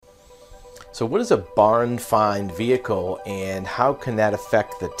So what is a barn find vehicle, and how can that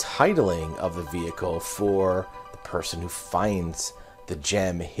affect the titling of the vehicle for the person who finds the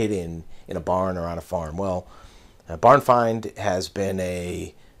gem hidden in a barn or on a farm? Well, a barn find has been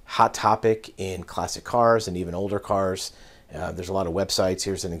a hot topic in classic cars and even older cars. There's a lot of websites.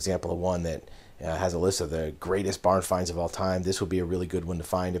 Here's an example of one that has a list of the greatest barn finds of all time. This would be a really good one to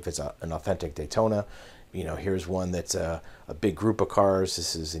find if it's an authentic Daytona. Here's one that's a big group of cars.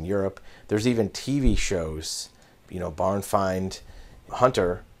 This is in Europe. There's even TV shows, Barn Find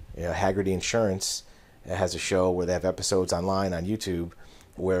Hunter, Haggerty Insurance has a show where they have episodes online on YouTube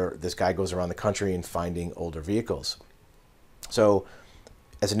where this guy goes around the country and finding older vehicles. So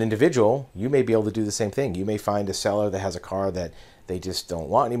as an individual, you may be able to do the same thing. You may find a seller that has a car that they just don't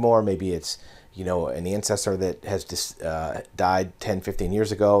want anymore. Maybe it's an ancestor that has just died 10, 15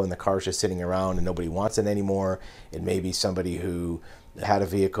 years ago and the car's just sitting around and nobody wants it anymore. It may be somebody who had a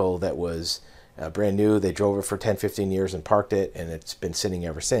vehicle that was brand new. They drove it for 10, 15 years and parked it, and it's been sitting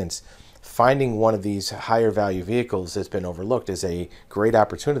ever since. Finding one of these higher value vehicles that's been overlooked is a great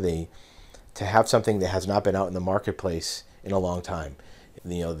opportunity to have something that has not been out in the marketplace in a long time.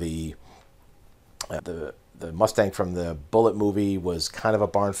 The Mustang from the Bullitt movie was kind of a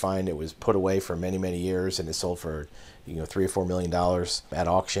barn find. It was put away for many, many years, and it sold for $3 or $4 million at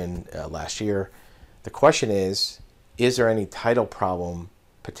auction last year. The question is there any title problem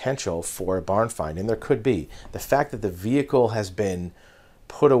potential for a barn find? And there could be. The fact that the vehicle has been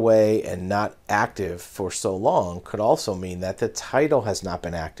put away and not active for so long could also mean that the title has not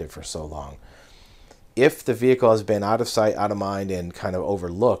been active for so long. If the vehicle has been out of sight, out of mind, and kind of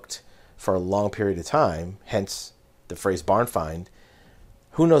overlooked for a long period of time, hence the phrase barn find,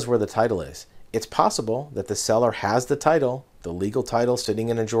 who knows where the title is? It's possible that the seller has the title, the legal title, sitting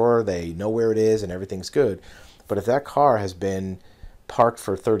in a drawer. They know where it is and everything's good. But if that car has been parked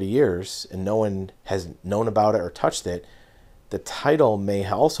for 30 years and no one has known about it or touched it, the title may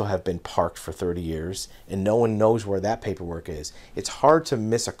also have been parked for 30 years and no one knows where that paperwork is. It's hard to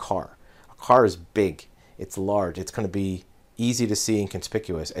miss a car. A car is big. It's large. It's going to be easy to see and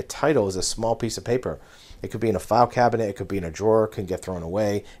conspicuous. A title is a small piece of paper. It could be in a file cabinet. It could be in a drawer. It can get thrown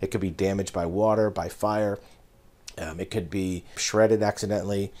away. It could be damaged by water, by fire. It could be shredded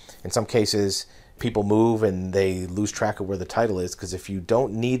accidentally. In some cases, people move and they lose track of where the title is, because if you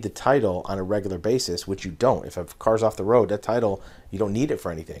don't need the title on a regular basis, which you don't, if a car's off the road, that title, you don't need it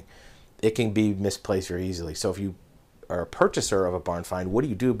for anything. It can be misplaced very easily. So if you are a purchaser of a barn find, what do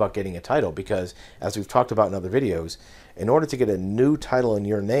you do about getting a title? Because as we've talked about in other videos, in order to get a new title in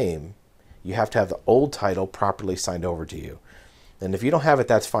your name, you have to have the old title properly signed over to you. And if you don't have it,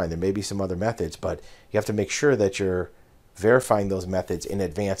 that's fine. There may be some other methods, but you have to make sure that you're verifying those methods in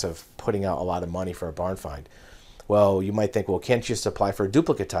advance of putting out a lot of money for a barn find. Well, you might think, well, can't you just apply for a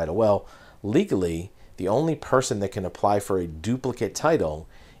duplicate title? Well, legally, the only person that can apply for a duplicate title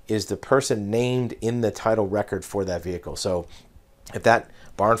is the person named in the title record for that vehicle. So if that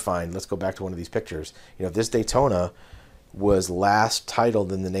barn find, let's go back to one of these pictures, if this Daytona was last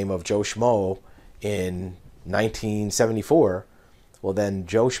titled in the name of Joe Schmo in 1974, well, then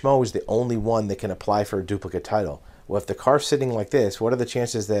Joe Schmo is the only one that can apply for a duplicate title. Well, if the car's sitting like this, what are the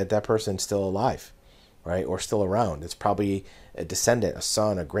chances that that person's still alive, right, or still around? It's probably a descendant, a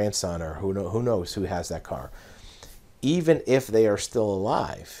son, a grandson, or who knows who has that car. Even if they are still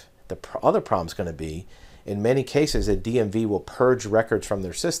alive, the other problem is going to be, in many cases, a DMV will purge records from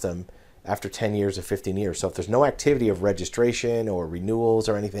their system after 10 years or 15 years. So if there's no activity of registration or renewals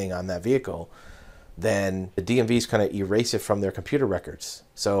or anything on that vehicle, then the DMV is going to erase it from their computer records.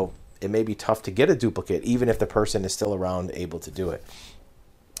 So it may be tough to get a duplicate, even if the person is still around able to do it.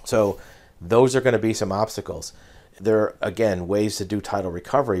 So those are going to be some obstacles. There are, again, ways to do title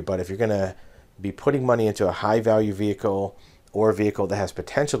recovery, but if you're going to be putting money into a high value vehicle or a vehicle that has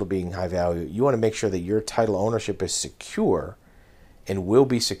potential to being high value, you want to make sure that your title ownership is secure and will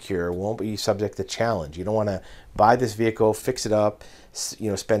be secure, won't be subject to challenge. You don't want to buy this vehicle, fix it up,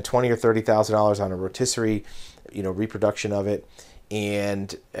 spend $20,000 or $30,000 on a rotisserie, reproduction of it,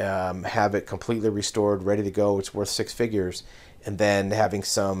 and have it completely restored, ready to go. It's worth six figures, and then having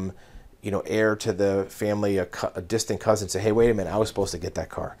some, heir to the family, a distant cousin, say, "Hey, wait a minute, I was supposed to get that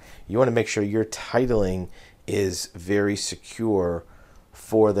car." You want to make sure your titling is very secure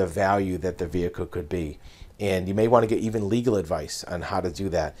for the value that the vehicle could be. And you may want to get even legal advice on how to do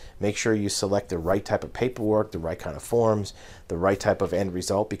that. Make sure you select the right type of paperwork, the right kind of forms, the right type of end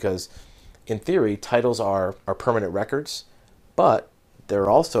result, because in theory, titles are permanent records, but there are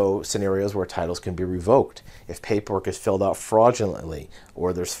also scenarios where titles can be revoked if paperwork is filled out fraudulently,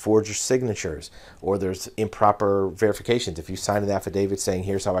 or there's forged signatures, or there's improper verifications. If you sign an affidavit saying,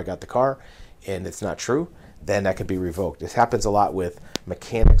 "Here's how I got the car," and it's not true, then that can be revoked. This happens a lot with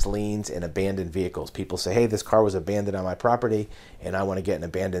mechanics liens and abandoned vehicles. People say, hey, this car was abandoned on my property and I want to get an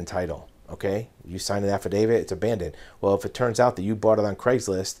abandoned title. Okay, you sign an affidavit, it's abandoned. Well, if it turns out that you bought it on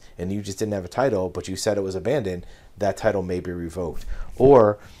Craigslist and you just didn't have a title, but you said it was abandoned, that title may be revoked.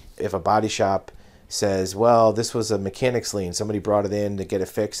 Or if a body shop says, well, this was a mechanics lien, somebody brought it in to get it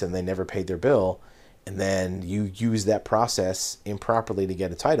fixed and they never paid their bill, and then you use that process improperly to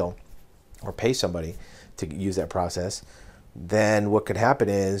get a title or pay somebody to use that process, then what could happen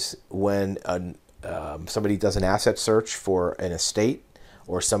is when somebody does an asset search for an estate,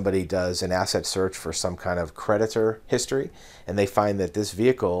 or somebody does an asset search for some kind of creditor history, and they find that this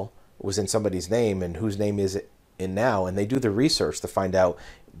vehicle was in somebody's name and whose name is it in now, and they do the research to find out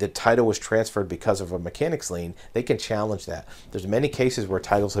the title was transferred because of a mechanics lien, they can challenge that. There's many cases where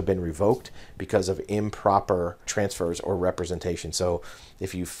titles have been revoked because of improper transfers or representation. So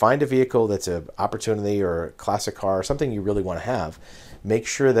if you find a vehicle that's an opportunity or a classic car or something you really want to have, make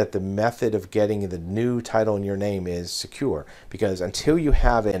sure that the method of getting the new title in your name is secure, because until you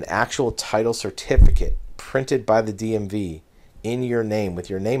have an actual title certificate printed by the DMV in your name with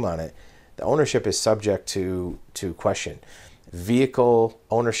your name on it, the ownership is subject to question. Vehicle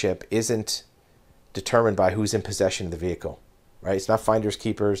ownership isn't determined by who's in possession of the vehicle, right? It's not finders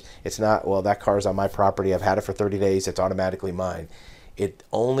keepers. It's not, well, that car's on my property, I've had it for 30 days, it's automatically mine. It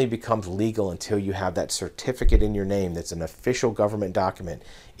only becomes legal until you have that certificate in your name that's an official government document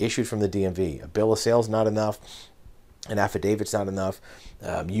issued from the DMV. A bill of sale is not enough. An affidavit's not enough.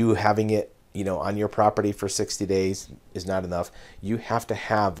 You having it on your property for 60 days is not enough. You have to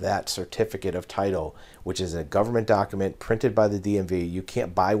have that certificate of title, which is a government document printed by the DMV. You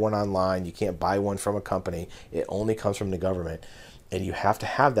can't buy one online. You can't buy one from a company. It only comes from the government. And you have to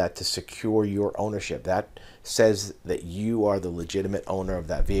have that to secure your ownership. That says that you are the legitimate owner of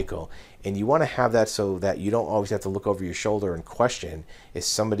that vehicle. And you want to have that so that you don't always have to look over your shoulder and question, is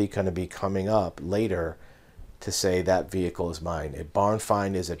somebody going to be coming up later to say that vehicle is mine? A barn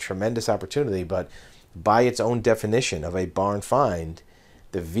find is a tremendous opportunity, but by its own definition of a barn find,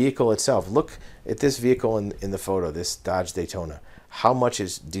 the vehicle itself, look at this vehicle in the photo, this Dodge Daytona, how much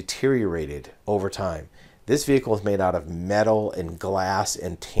is deteriorated over time. This vehicle is made out of metal and glass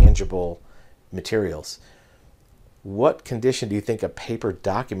and tangible materials. What condition do you think a paper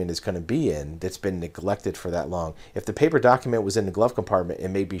document is going to be in that's been neglected for that long? If the paper document was in the glove compartment, it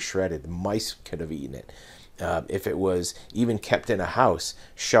may be shredded. Mice could have eaten it. If it was even kept in a house,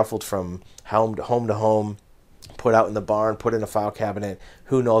 shuffled from home to home, put out in the barn, put in a file cabinet,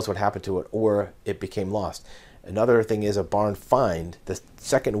 who knows what happened to it, or it became lost. Another thing is a barn find. The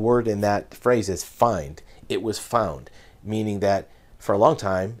second word in that phrase is find. It was found, meaning that for a long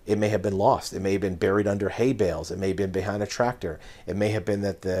time, it may have been lost. It may have been buried under hay bales. It may have been behind a tractor. It may have been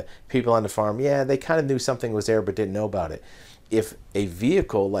that the people on the farm, they kind of knew something was there but didn't know about it. If a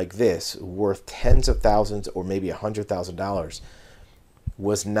vehicle like this, worth tens of thousands or maybe $100,000,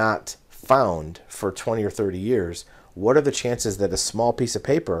 was not found for 20 or 30 years, what are the chances that a small piece of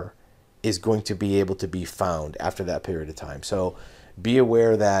paper is going to be able to be found after that period of time? So be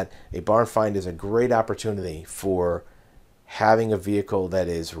aware that a barn find is a great opportunity for having a vehicle that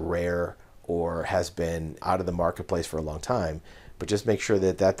is rare or has been out of the marketplace for a long time. But just make sure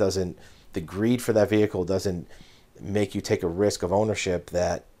that the greed for that vehicle doesn't make you take a risk of ownership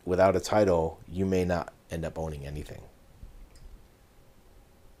that without a title, you may not end up owning anything.